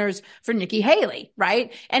donors for Nikki Haley,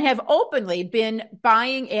 right? And have openly been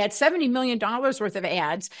buying ads, $70 million worth of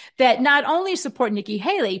ads that not only support Nikki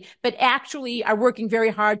Haley, but actually are working very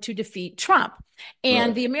hard to defeat Trump.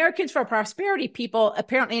 And the Americans for Prosperity people,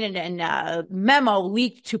 apparently in a memo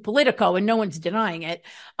leaked to Politico, and no one's denying it,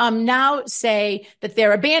 now say that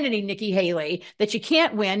they're abandoning Nikki Haley, that she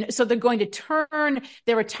can't win. So they're going to turn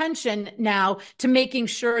their attention now to making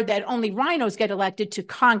sure that only rhinos get elected to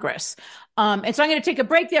Congress. And so I'm going to take a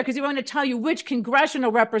break there because we want to tell you which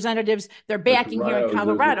congressional representatives they're backing here in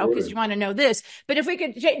Colorado, because you want to know this. But if we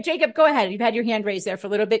could, Jacob, go ahead. You've had your hand raised there for a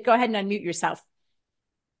little bit. Go ahead and unmute yourself.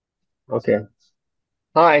 Okay.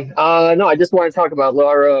 Hi. No, I just want to talk about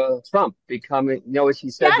Laura Trump becoming, what she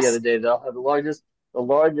said the other day, they'll have the largest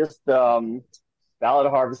ballot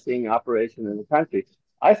harvesting operation in the country.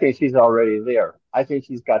 I think she's already there. I think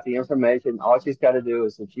she's got the information. All she's got to do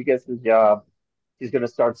is, if she gets the job, she's going to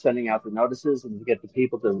start sending out the notices and to get the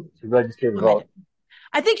people to register to vote.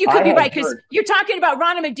 I think you could be right, because you're talking about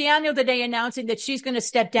Ronna McDaniel today announcing that she's going to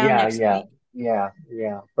step down next week. Yeah.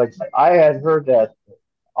 But I had heard that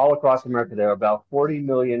all across America, there are about 40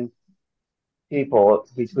 million people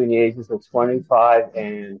between the ages of 25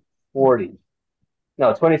 and 40.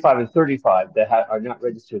 No, 25 and 35 that are not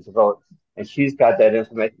registered to vote. And she's got that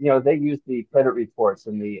information. They use the credit reports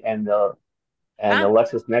and the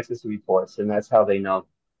LexisNexis reports, and that's how they know.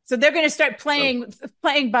 So they're going to start playing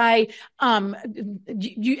by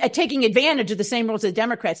taking advantage of the same rules that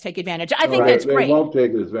Democrats take advantage. I think that's great. They won't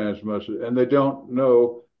take advantage much, and they don't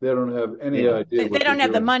know. They don't have any idea. They don't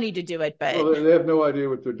have the money to do it, but they have no idea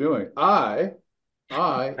what they're doing. I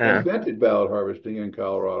invented ballot harvesting in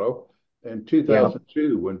Colorado in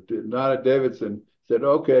 2002 when Nada Davidson said,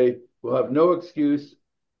 "Okay, we'll have no excuse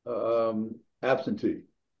absentee."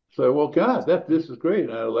 So, well, God, this is great. In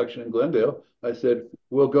an election in Glendale, I said,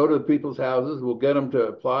 we'll go to the people's houses, we'll get them to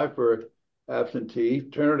apply for absentee,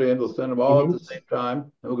 turn it in, they'll send them all at the same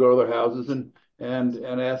time, and we'll go to their houses and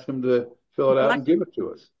ask them to fill it out and give it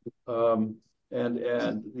to us. And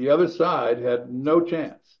the other side had no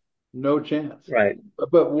chance. Right.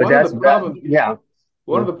 But one of the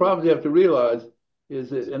problems you have to realize is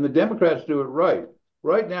that, and the Democrats do it right.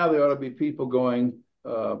 Right now, there ought to be people going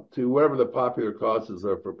to whatever the popular causes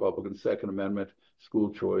are for Republicans, Second Amendment,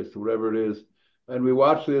 school choice, whatever it is. And we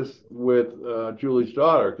watched this with Julie's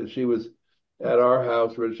daughter, because she was at our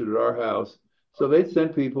house, registered at our house. So they'd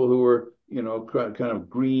send people who were, kind of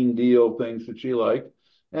Green Deal things that she liked,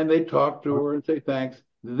 and they'd talk to her and say thanks.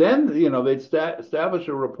 Then, they'd establish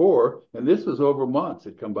a rapport, and this was over months.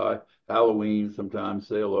 They'd come by Halloween sometimes,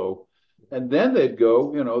 say hello. And then they'd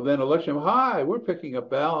go, then election, hi, we're picking up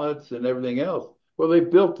ballots and everything else. Well, they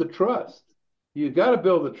built the trust. You got to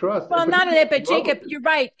build the trust. Well, not only that, but Jacob, you're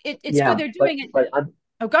right. It's good they're doing it.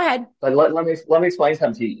 Go ahead. But let me explain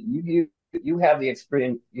something to you. You have the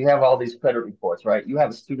experience. You have all these credit reports, right? You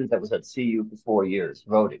have a student that was at CU for 4 years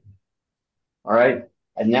voting. All right,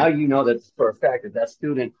 and now you know that for a fact that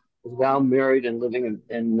student is now married and living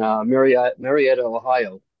in Marietta,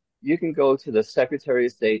 Ohio. You can go to the Secretary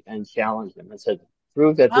of State and challenge them and say,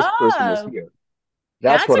 prove that this person is here.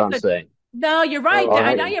 That's what I'm saying. No, you're right.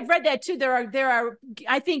 I know you've read that too. There are,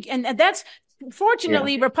 I think, and that's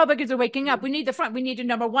fortunately, Republicans are waking up. We need the front. We need to,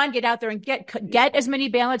 number one, get out there and get as many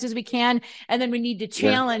ballots as we can. And then we need to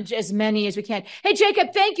challenge as many as we can. Hey,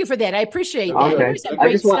 Jacob, thank you for that. I appreciate that. Okay.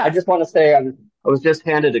 I just want to say I was just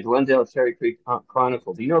handed a Glendale Cherry Creek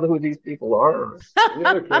Chronicle. Do you know who these people are?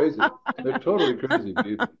 Yeah, they're crazy. They're totally crazy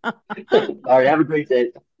people. All right. Have a great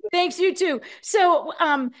day. Thanks, you too. So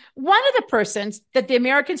one of the persons that the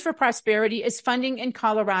Americans for Prosperity is funding in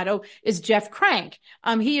Colorado is Jeff Crank.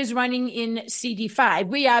 He is running in CD5.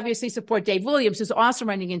 We obviously support Dave Williams, who's also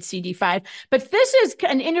running in CD5. But this is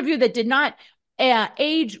an interview that did not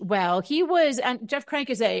age well. Jeff Crank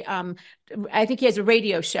is I think he has a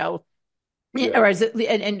radio show. Yeah. Or is it,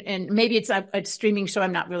 and maybe it's a streaming show,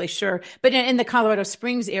 I'm not really sure, but in the Colorado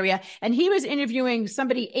Springs area. And he was interviewing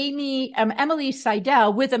somebody, Emily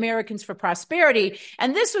Seidel with Americans for Prosperity.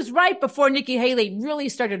 And this was right before Nikki Haley really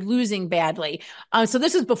started losing badly. So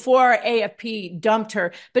this is before AFP dumped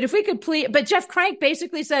her. But if we could please, but Jeff Crank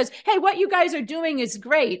basically says, hey, what you guys are doing is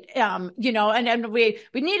great. And we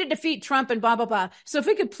need to defeat Trump and blah, blah, blah. So if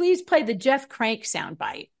we could please play the Jeff Crank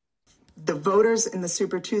soundbite. The voters in the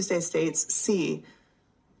Super Tuesday states see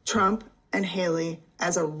Trump and Haley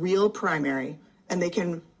as a real primary, and they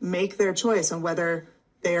can make their choice on whether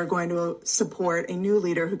they are going to support a new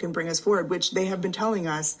leader who can bring us forward, which they have been telling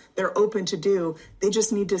us they're open to do. They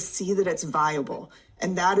just need to see that it's viable.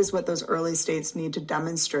 And that is what those early states need to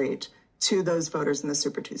demonstrate to those voters in the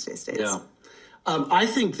Super Tuesday states. Yeah. I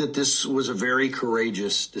think that this was a very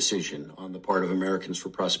courageous decision on the part of Americans for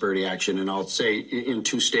Prosperity Action, and I'll say in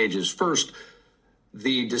two stages. First,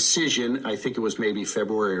 the decision, I think it was maybe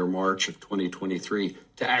February or March of 2023,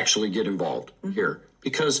 to actually get involved here,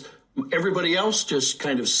 because everybody else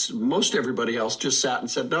most everybody else just sat and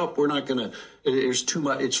said, nope, we're not going to, there's too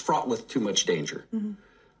much, it's fraught with too much danger.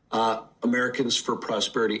 Americans for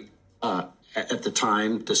Prosperity at the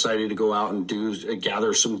time decided to go out and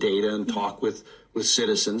gather some data and talk with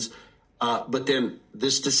citizens. But then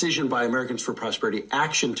this decision by Americans for Prosperity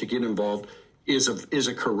Action to get involved is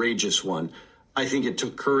a courageous one. I think it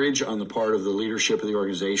took courage on the part of the leadership of the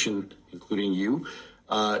organization, including you,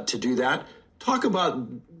 to do that. Talk about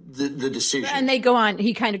the decision. And they go on,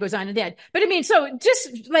 he kind of goes on to that. But I mean, so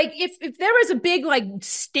just like if there was a big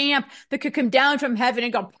stamp that could come down from heaven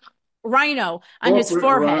and go Rhino on his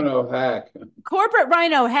forehead. Corporate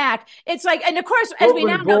Rhino hack. It's like, and of course, as we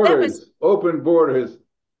now know, that was open borders.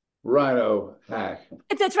 Rhino hack.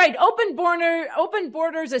 That's right. Open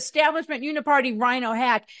borders, establishment, uniparty Rhino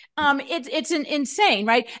hack. It's insane,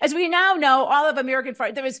 right? As we now know, all of American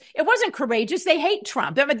it wasn't courageous. They hate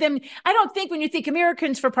Trump. I don't think when you think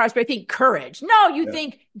Americans for Prosperity, think courage. No, you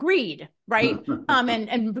think greed, right?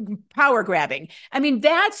 And power grabbing. I mean,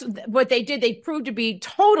 that's what they did. They proved to be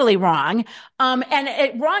totally wrong.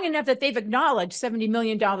 Wrong enough that they've acknowledged $70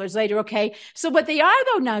 million later. Okay. So what they are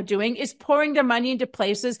though now doing is pouring their money into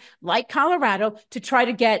places like Colorado to try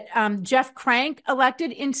to get Jeff Crank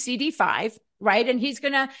elected in CD5, right? And he's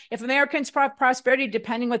going to, if Americans for Prosperity,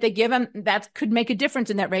 depending what they give him, that could make a difference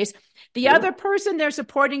in that race. The other person they're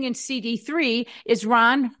supporting in CD3 is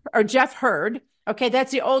Jeff Hurd. Okay,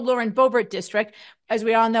 that's the old Lauren Boebert district. As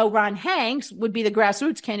we all know, Ron Hanks would be the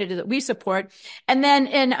grassroots candidate that we support. And then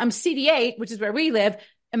in CD8, which is where we live,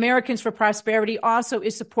 Americans for Prosperity also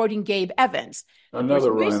is supporting Gabe Evans.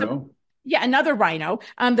 Another Rhino. Another Rhino.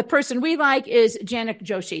 The person we like is Janet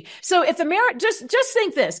Joshi. So if just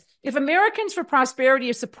think this, if Americans for Prosperity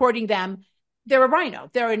is supporting them, they're a Rhino.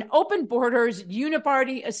 They're an open borders,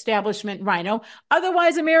 uniparty establishment Rhino.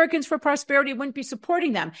 Otherwise, Americans for Prosperity wouldn't be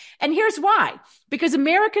supporting them. And here's why. Because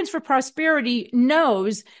Americans for Prosperity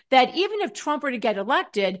knows that even if Trump were to get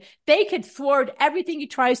elected, they could thwart everything he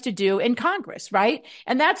tries to do in Congress, right?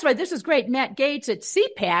 And that's why this is great. Matt Gaetz at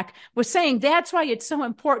CPAC was saying that's why it's so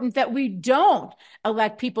important that we don't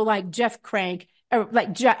elect people like Jeff Crank,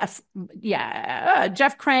 Jeff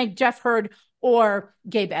Crank, Jeff Hurd, or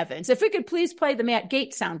Gabe Evans. If we could please play the Matt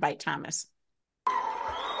Gaetz soundbite, Thomas.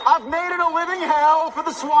 I've made it a living hell for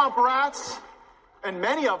the swamp rats, and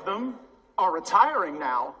many of them are retiring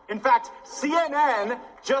now. In fact, CNN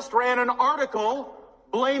just ran an article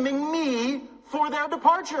blaming me for their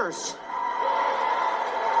departures.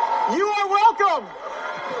 You are welcome.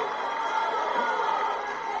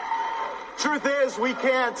 Truth is, we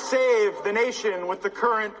can't save the nation with the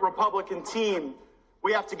current Republican team.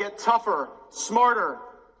 We have to get tougher, smarter,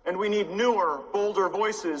 and we need newer, bolder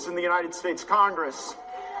voices in the United States Congress.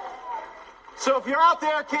 So if you're out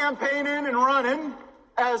there campaigning and running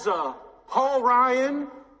as a Paul Ryan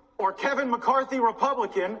or Kevin McCarthy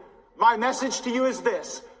Republican, my message to you is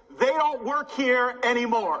this: they don't work here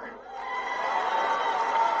anymore.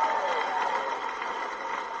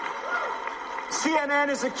 CNN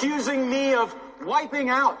is accusing me of wiping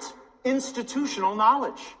out institutional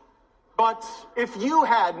knowledge. But if you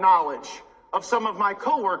had knowledge of some of my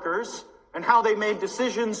coworkers and how they made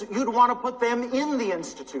decisions, you'd want to put them in the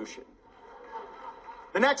institution.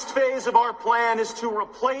 The next phase of our plan is to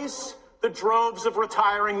replace the droves of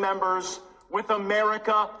retiring members with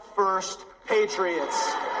America First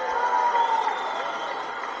patriots.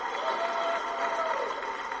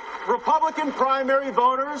 Republican primary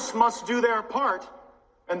voters must do their part,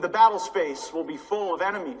 and the battle space will be full of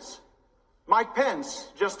enemies. Mike Pence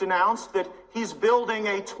just announced that he's building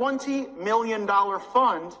a $20 million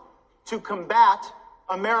fund to combat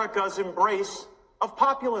America's embrace of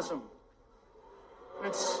populism.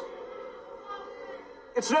 It's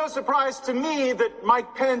no surprise to me that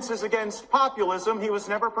Mike Pence is against populism. He was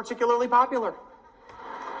never particularly popular.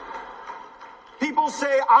 People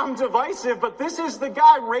say I'm divisive, but this is the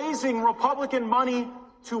guy raising Republican money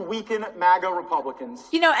to weaken MAGA Republicans.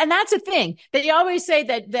 And that's the thing. They always say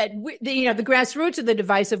that the grassroots are the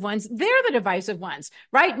divisive ones. They're the divisive ones,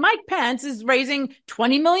 right? Mike Pence is raising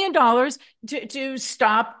 $20 million to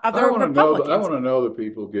stop other Republicans. I want to know the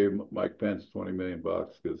people who gave Mike Pence $20 million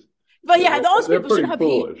because. But yeah, those people they're should pretty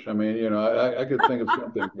foolish. I mean, I could think of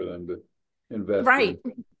something for them to invest in.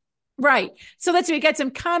 Right. So let's see. We got some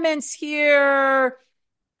comments here.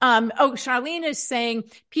 Charlene is saying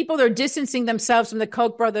people are distancing themselves from the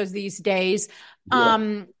Koch brothers these days.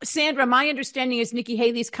 Yeah. Sandra, my understanding is Nikki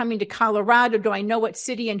Haley's coming to Colorado. Do I know what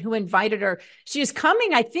city and who invited her? She is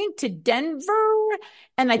coming, I think, to Denver.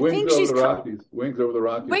 And I think she's Wings over the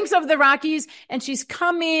Rockies. Wings over the Rockies. And she's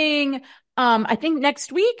coming, I think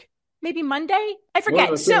next week, maybe Monday. I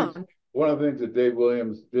forget. Soon. One of the things that Dave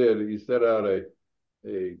Williams did, he set out a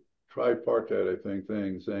tripartite, I think,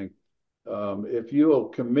 thing saying, if you'll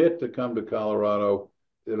commit to come to Colorado,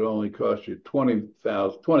 it'll only cost you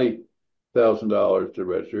 $20,000 to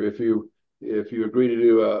register. If you agree to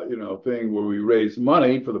do a thing where we raise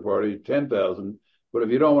money for the party, $10,000. But if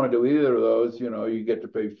you don't want to do either of those, you get to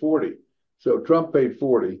pay $40,000. So Trump paid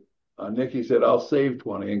 $40,000. Nikki said, "I'll save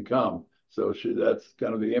 $20,000 and come." So that's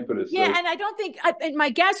kind of the impetus. Yeah, and I don't think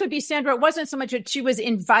my guess would be, Sandra, it wasn't so much that she was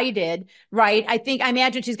invited, right? I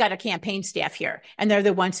imagine she's got a campaign staff here, and they're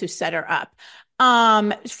the ones who set her up.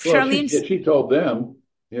 Charlene, she told them,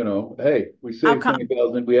 hey, we saved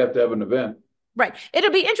 $20,000. We have to have an event. Right.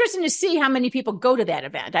 It'll be interesting to see how many people go to that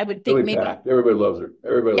event. I would think really maybe packed. Everybody loves her.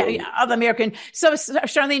 All the American. So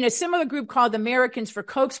Charlene, a similar group called Americans for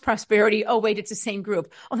Koch's Prosperity. Oh, wait, it's the same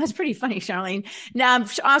group. Oh, that's pretty funny, Charlene. Now,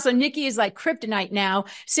 also, Nikki is like kryptonite now.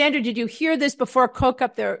 Sandra, did you hear this before Koch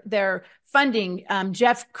up their funding?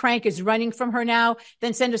 Jeff Crank is running from her now.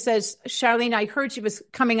 Then Sandra says, Charlene, I heard she was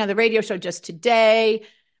coming on the radio show just today.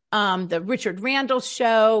 The Richard Randall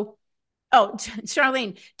show. Oh,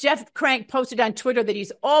 Charlene, Jeff Crank posted on Twitter that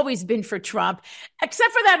he's always been for Trump,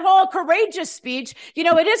 except for that whole courageous speech.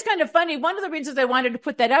 It is kind of funny. One of the reasons I wanted to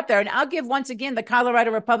put that up there, and I'll give once again the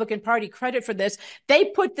Colorado Republican Party credit for this. They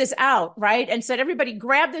put this out, right, and said, everybody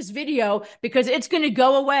grab this video because it's going to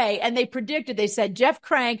go away. And they said Jeff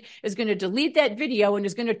Crank is going to delete that video and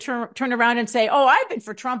is going to turn around and say, oh, I've been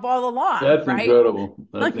for Trump all along. That's right? Incredible.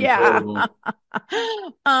 That's incredible.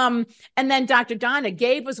 And then Dr. Donna,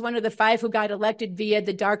 Gabe was one of the 5 who got elected via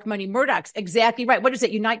the dark money Murdochs. Exactly right. What is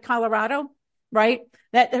it? Unite Colorado, right?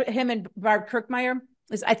 That him and Barb Kirkmeyer.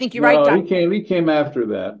 I think you're right. He came after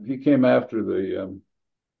that. He came after the.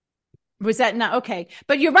 Was that not okay?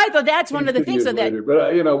 But you're right, though. That's one of the things that.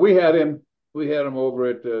 But we had him over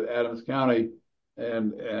at Adams County,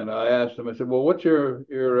 and I asked him. I said, "Well, what's your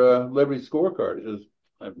Liberty scorecard?" He says,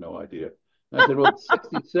 "I have no idea." And I said, "Well,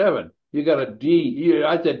 67. You got a D."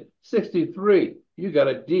 I said, 63. You got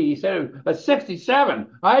a D. He said, a 67.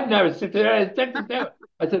 I'd never 67.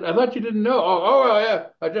 I said, I thought you didn't know. Oh, yeah.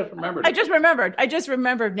 I just remembered. I just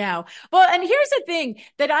remembered now. Well, and here's the thing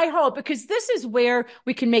that I hope, because this is where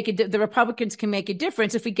we can the Republicans can make a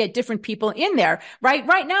difference if we get different people in there, right?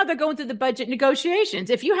 Right now, they're going through the budget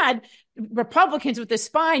negotiations. If you had Republicans with a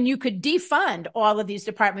spine, you could defund all of these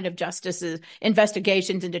Department of Justice's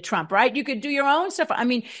investigations into Trump, right? You could do your own stuff. I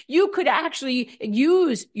mean, you could actually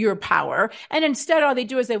use your power. And instead, all they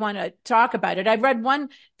do is they want to talk about it. I read one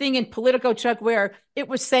thing in Politico, Chuck, where it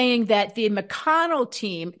was saying that the McConnell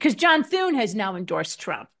team, because John Thune has now endorsed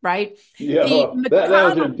Trump, right? Yeah, that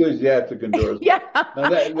was an enthusiastic endorsement. Yeah.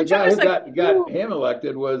 The guy who got him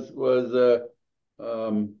elected was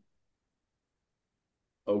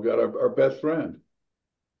our best friend.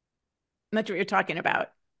 That's what you're talking about.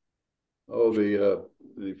 Oh, the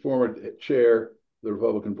former chair of the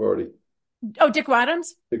Republican Party. Oh, Dick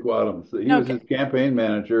Wadhams? Dick Wadhams. He was his campaign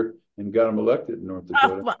manager, and got him elected in North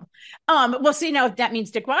Dakota. We'll see now if that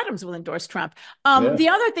means Dick Wadhams will endorse Trump. Yeah. The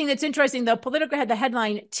other thing that's interesting, though, Politico had the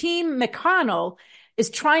headline, Team McConnell is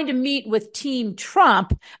trying to meet with Team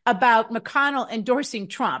Trump about McConnell endorsing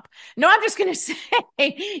Trump. No, I'm just going to say,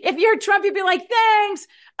 if you're Trump, you'd be like, thanks.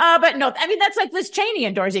 But no, I mean, that's like Liz Cheney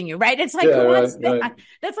endorsing you, right? It's like, who wants that? Right.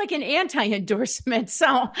 That's like an anti-endorsement. So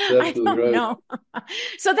I don't know.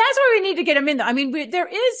 So that's why we need to get him in. I mean, there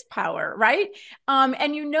is power, right?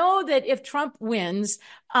 And you know that if Trump wins,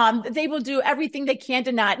 they will do everything they can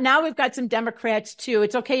to not. Now we've got some Democrats too.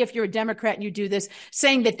 It's okay if you're a Democrat and you do this,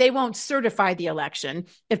 saying that they won't certify the election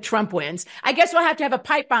if Trump wins. I guess we'll have to have a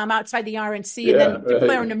pipe bomb outside the RNC and then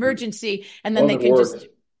declare an emergency, and then they can just.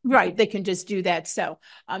 Right. They can just do that. So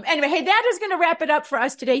anyway, hey, that is going to wrap it up for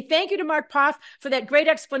us today. Thank you to Mark Pfoff for that great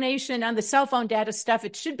explanation on the cell phone data stuff.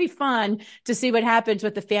 It should be fun to see what happens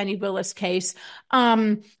with the Fani Willis case.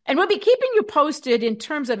 And we'll be keeping you posted in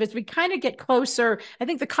terms of as we kind of get closer. I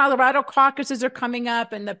think the Colorado caucuses are coming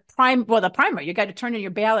up and the primary, you got to turn in your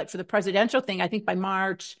ballot for the presidential thing, I think by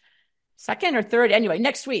March 2nd or 3rd. Anyway,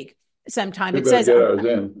 next week. Sometime it says,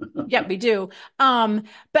 yeah, we do.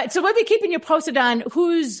 But so we'll be keeping you posted on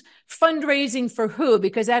who's fundraising for who,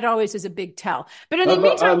 because that always is a big tell. But in the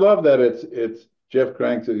meantime, I love that it's Jeff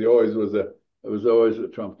Cranks. He always was a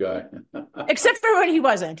Trump guy, except for when he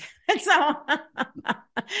wasn't. So,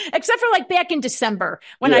 except for like back in December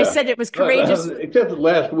when I said it was courageous. Except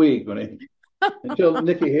last week until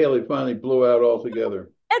Nikki Haley finally blew out altogether.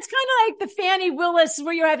 It's kind of like the Fani Willis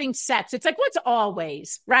where you're having sex. It's like, what's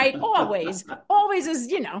always, right? Always. Always is,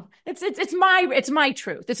 it's my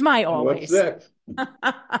truth. It's my always. What's sex?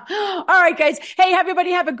 All right, guys. Hey,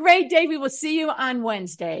 everybody have a great day. We will see you on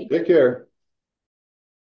Wednesday. Take care.